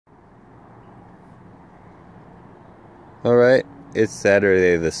Alright, it's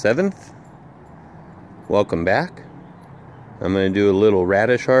Saturday the 7th. Welcome back. I'm going to do a little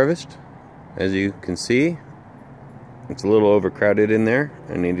radish harvest. As you can see, it's a little overcrowded in there.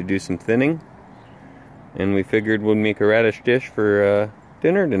 I need to do some thinning. And we figured we'd make a radish dish for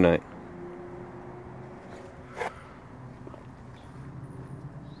dinner tonight.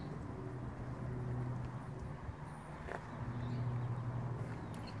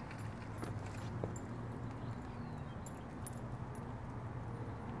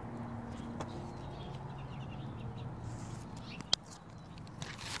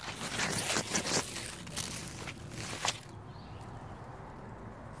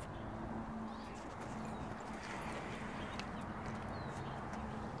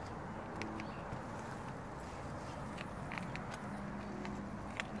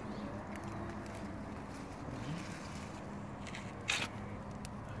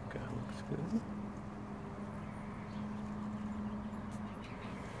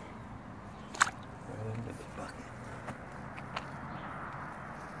 Right into the bucket.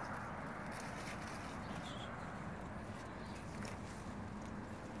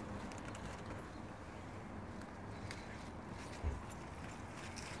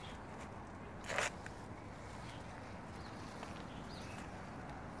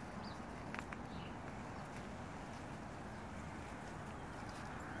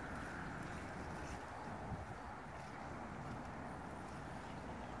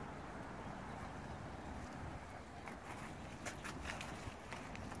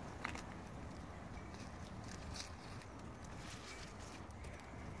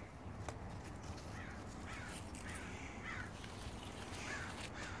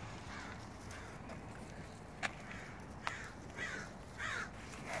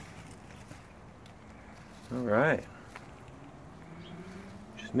 Alright,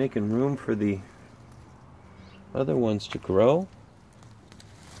 just making room for the other ones to grow.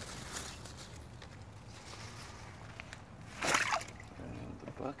 Right into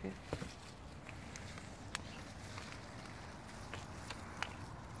the bucket.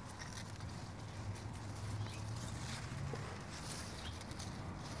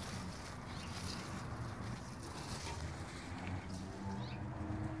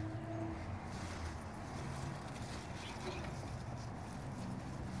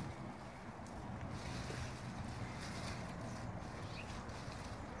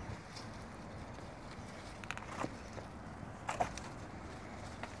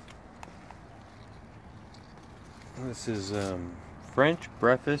 This is French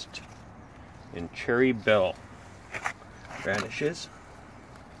breakfast and cherry bell radishes.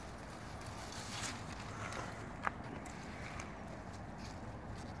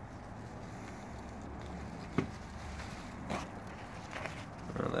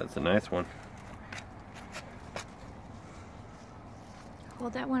 Oh, that's a nice one.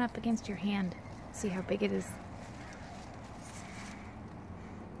 Hold that one up against your hand. See how big it is.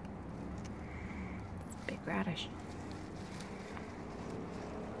 It's a big radish.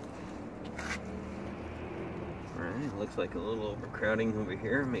 Alright, looks like a little overcrowding over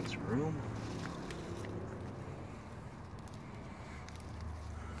here. Make some room.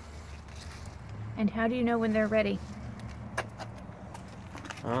 And how do you know when they're ready?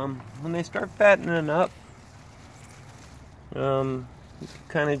 When they start fattening up, you can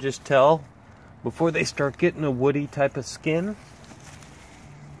kind of just tell before they start getting a woody type of skin.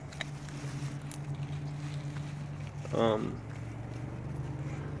 And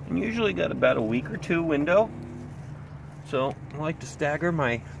usually got about a week or two window. So I like to stagger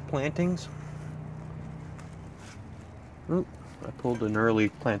my plantings. Oop, I pulled an early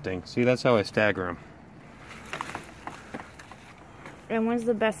planting. See, that's how I stagger them. And when's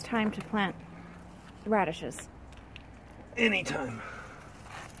the best time to plant radishes? Anytime.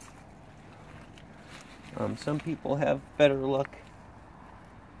 Some people have better luck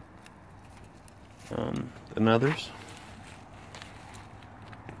than others.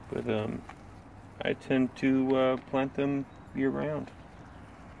 But I tend to plant them year-round.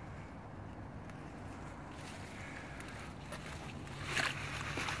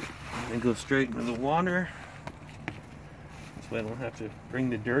 They go straight into the water. This way I don't have to bring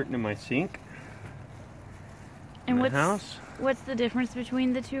the dirt into my sink. And in the house. What's the difference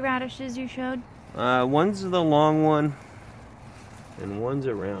between the two radishes you showed? One's the long one, and one's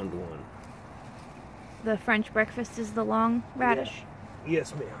a round one. The French breakfast is the long radish? Yeah.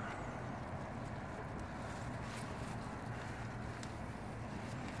 Yes, ma'am.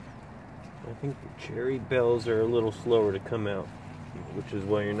 I think the cherry bells are a little slower to come out, which is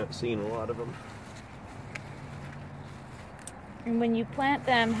why you're not seeing a lot of them. And when you plant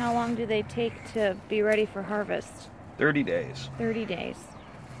them, how long do they take to be ready for harvest? 30 days. 30 days.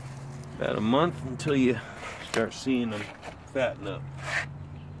 About a month until you start seeing them fatten up.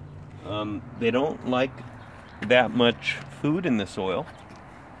 They don't like that much food in the soil.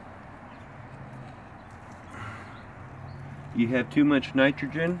 You have too much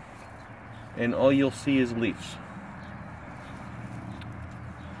nitrogen and all you'll see is leaves.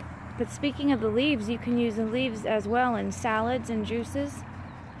 But speaking of the leaves, you can use the leaves as well in salads and juices.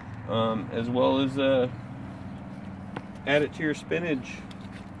 As well as add it to your spinach.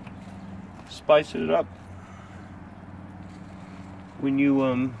 Spice it up when you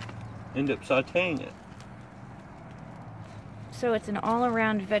end up sauteing it. So it's an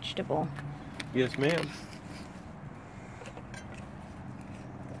all-around vegetable. Yes, ma'am.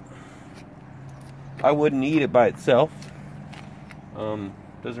 I wouldn't eat it by itself.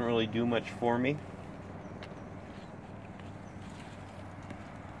 Doesn't really do much for me.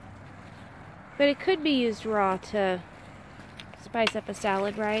 But it could be used raw to spice up a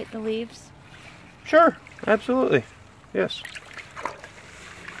salad, right? The leaves? Sure, absolutely. Yes.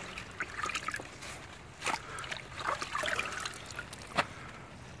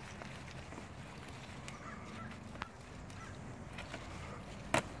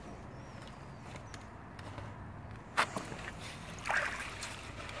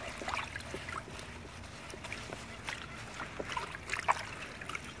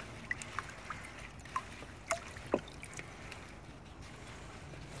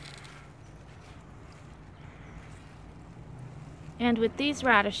 And with these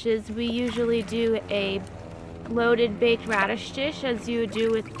radishes, we usually do a loaded baked radish dish as you would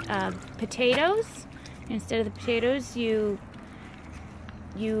do with potatoes. Instead of the potatoes, you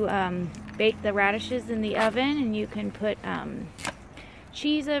bake the radishes in the oven, and you can put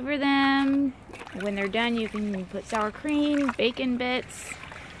cheese over them. When they're done, you can put sour cream, bacon bits,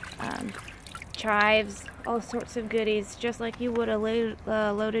 chives, all sorts of goodies, just like you would a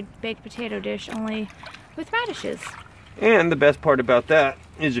loaded baked potato dish, only with radishes. And the best part about that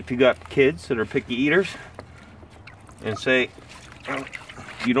is if you got kids that are picky eaters and say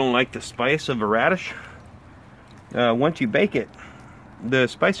you don't like the spice of a radish, once you bake it, the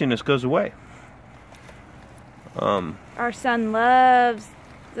spiciness goes away. Our son loves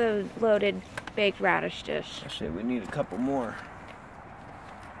the loaded baked radish dish. I say we need a couple more.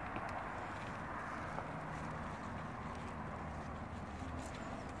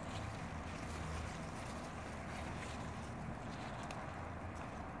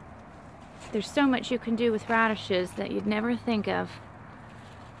 There's so much you can do with radishes that you'd never think of,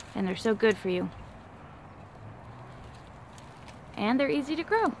 and they're so good for you. And they're easy to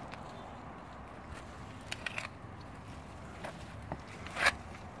grow.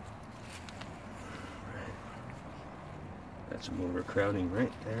 That's some overcrowding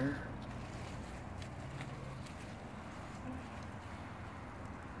right there.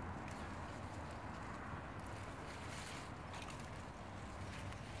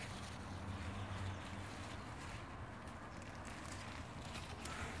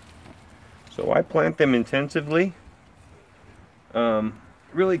 So I plant them intensively,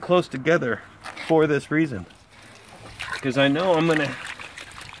 really close together for this reason. Because I know I'm going to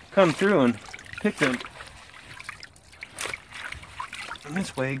come through and pick them. And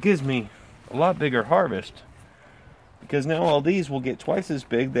this way it gives me a lot bigger harvest. Because now all these will get twice as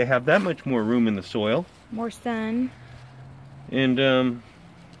big. They have that much more room in the soil. More sun. And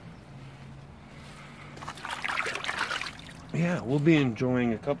yeah, we'll be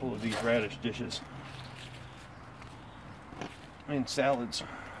enjoying a couple of these radish dishes and salads.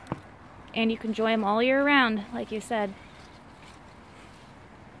 And you can enjoy them all year round, like you said.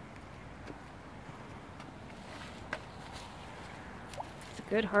 It's a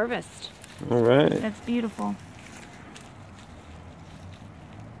good harvest. All right. That's beautiful.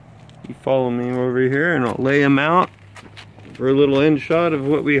 You follow me over here and I'll lay them out for a little end shot of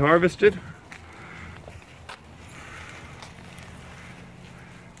what we harvested.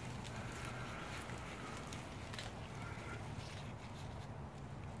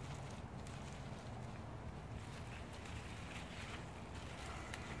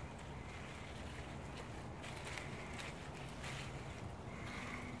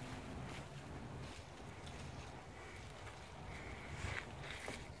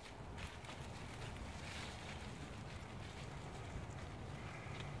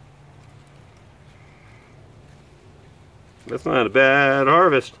 That's not a bad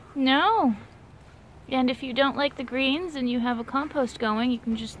harvest. No. And if you don't like the greens and you have a compost going, you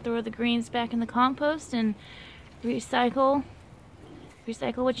can just throw the greens back in the compost and recycle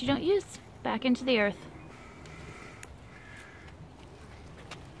what you don't use back into the earth.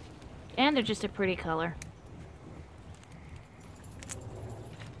 And they're just a pretty color.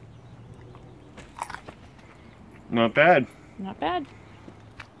 Not bad. Not bad.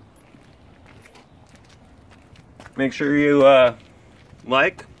 Make sure you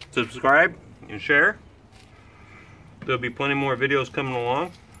like, subscribe, and share. There'll be plenty more videos coming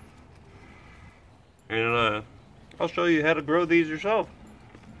along. And I'll show you how to grow these yourself.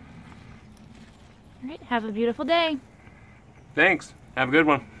 All right, have a beautiful day. Thanks. Have a good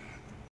one.